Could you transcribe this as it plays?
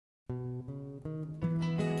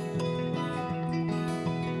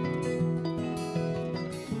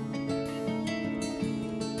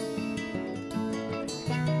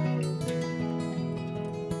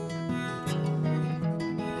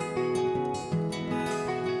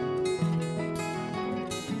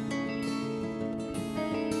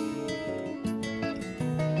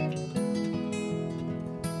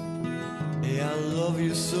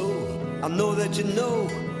I know that you know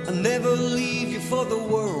I'll never leave you for the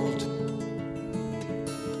world.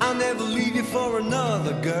 I'll never leave you for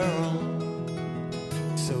another girl.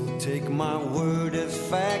 So take my word as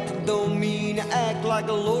fact. I don't mean to act like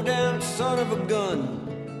a low-down son of a gun,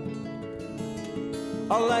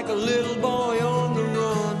 or like a little boy on the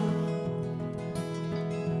run.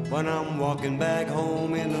 When I'm walking back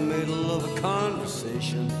home in the middle of a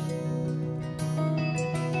conversation,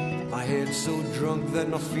 my head's so drunk that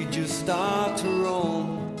my feet just start to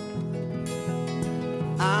roam.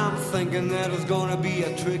 I'm thinking that it's gonna be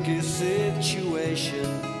a tricky situation,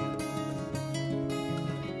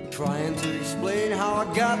 trying to explain how I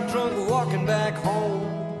got drunk walking back home.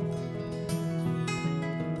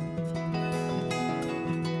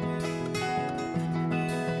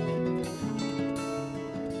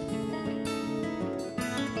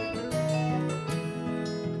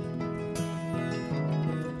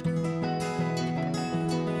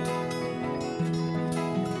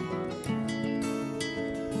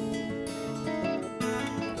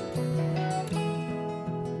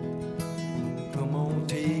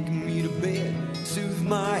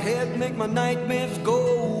 Make my nightmares go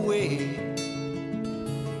away.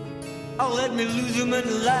 Oh, let me lose them in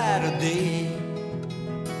the light of day.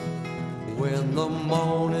 When the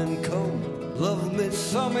morning comes, love me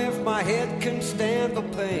some if my head can stand the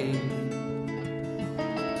pain.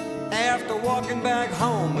 After walking back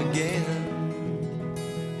home again,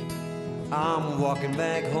 I'm walking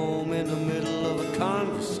back home in the middle of a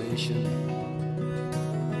conversation.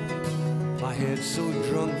 My head's so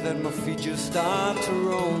drunk that my feet just start to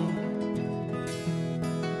roam.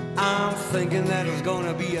 I'm thinking that it's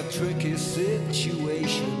gonna be a tricky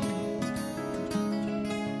situation,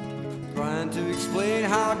 trying to explain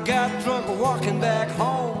how I got drunk walking back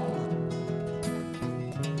home.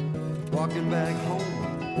 Walking back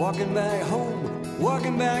home, walking back home,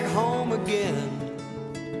 walking back home again.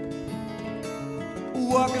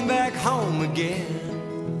 Walking back home again.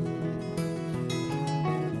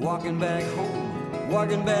 Walking back home,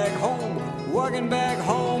 walking back home, walking back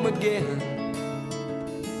home again.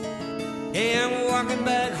 Yeah, I'm walking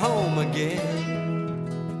back home again.